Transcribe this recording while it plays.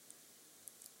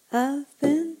I've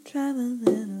been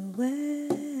traveling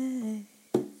away,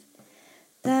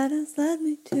 that has led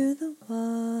me to the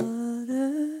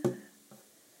water,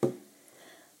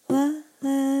 while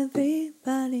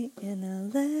everybody in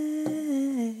LA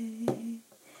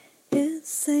is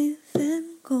safe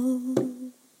and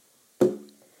cold.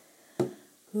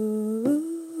 Ooh,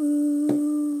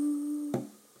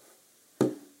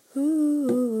 ooh.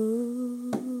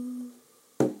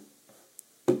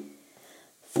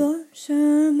 For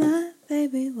sure my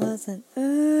baby was an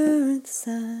earth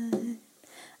sign.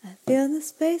 I feel the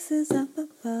spaces up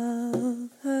above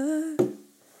her.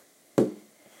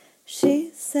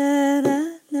 She said,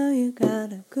 I know you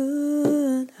got a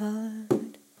good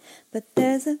heart, but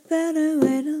there's a better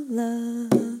way to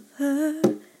love her.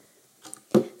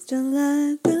 Still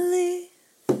I believe,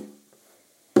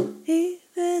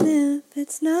 even if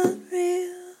it's not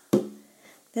real,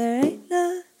 there ain't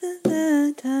nothing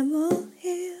that time won't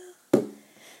heal.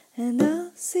 And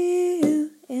I'll see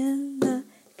you in the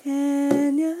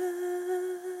canyons.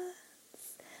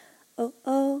 Oh,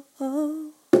 oh,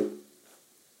 oh.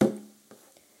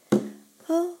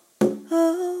 Oh,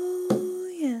 oh,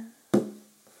 yeah.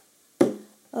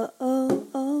 Oh, oh,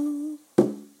 oh.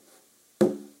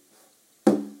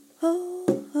 Oh,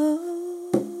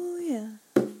 oh, yeah.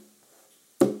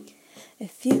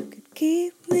 If you could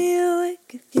keep me awake,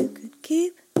 if you could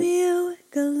keep me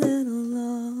awake a little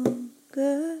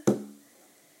longer,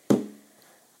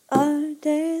 our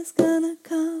day's gonna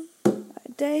come,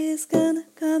 our day's gonna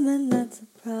come, and that's a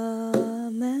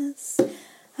promise.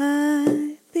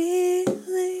 I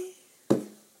believe,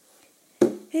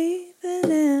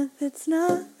 even if it's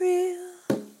not real,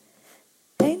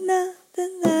 ain't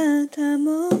nothing that time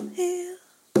won't heal.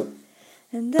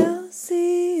 And I'll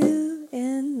see you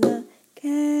in the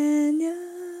canyons.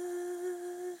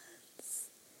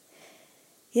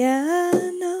 Yeah,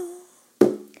 I know,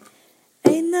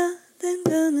 ain't nothing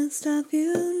gonna stop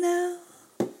you now.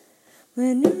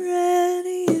 When you're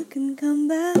ready, you can come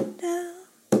back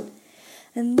down,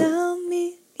 and I'll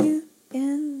meet you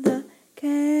in the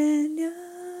canyons.